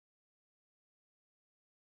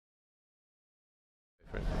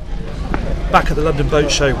Back at the London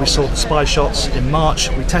Boat Show we saw the spy shots. In March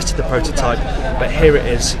we tested the prototype, but here it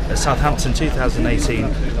is at Southampton 2018,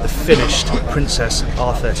 the finished Princess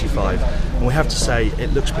R35. And we have to say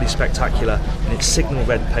it looks pretty spectacular in its signal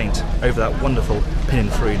red paint over that wonderful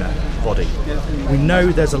Pininfarina body. We know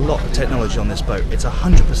there's a lot of technology on this boat. It's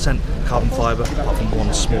 100% carbon fibre apart from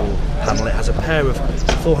one small panel. It has a pair of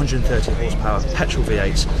 430 horsepower petrol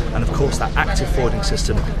V8s and of course that active forwarding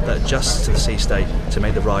system that adjusts to the sea state to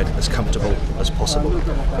make the ride as comfortable as possible.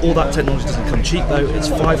 All that technology doesn't come cheap though. It's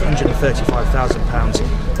 £535,000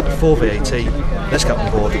 before VAT. Let's get on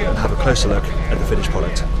board and have a closer look at the finished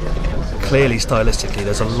product. Clearly stylistically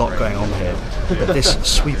there's a lot going on here, but this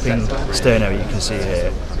sweeping stern area you can see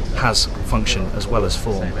here has function as well as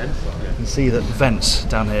form. You can see that the vents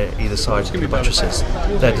down here either side of the buttresses,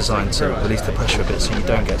 they're designed to release the pressure a bit so you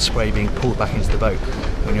don't get spray being pulled back into the boat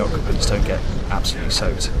when your occupants don't get absolutely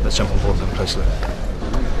soaked. Let's jump on board and have a closer look.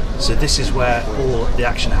 So this is where all the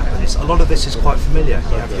action happens. A lot of this is quite familiar.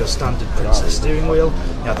 You have your standard Princess steering wheel,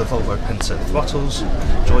 you have the Volvo Pincer throttles,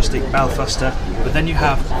 joystick, bellfuster, but then you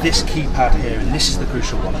have this keypad here, and this is the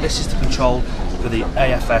crucial one. This is the control for the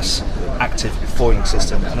AFS active foiling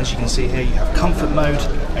system, and as you can see here you have comfort mode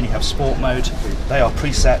and you have sport mode. They are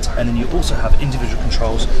preset, and then you also have individual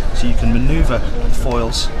controls so you can manoeuvre the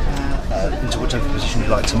foils into whichever position you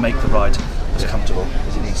like to make the ride as comfortable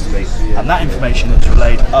as it needs to be. And that information is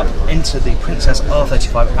relayed up into the Princess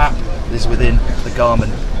R35 app that is within the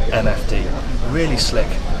Garmin MFD. Really slick.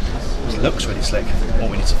 It looks really slick.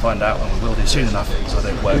 What we need to find out, and we will do soon enough, is whether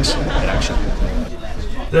it works in action.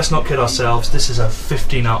 Let's not kid ourselves, this is a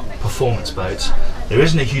 50-knot performance boat. There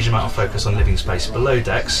isn't a huge amount of focus on living space below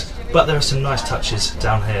decks, but there are some nice touches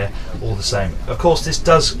down here all the same. Of course this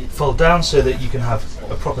does fold down so that you can have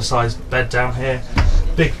a proper sized bed down here.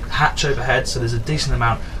 Big hatch overhead, so there's a decent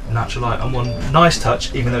amount of natural light. And one nice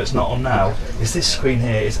touch, even though it's not on now, is this screen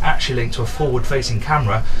here is actually linked to a forward facing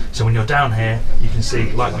camera, so when you're down here you can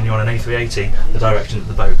see, like when you're on an A380, the direction that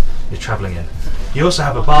the boat is travelling in. You also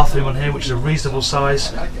have a bathroom on here which is a reasonable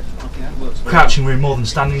size. Crouching room more than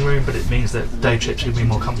standing room, but it means that day trips will be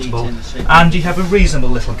more comfortable. And you have a reasonable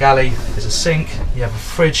little galley, there's a sink, you have a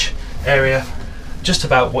fridge area, just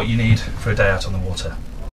about what you need for a day out on the water.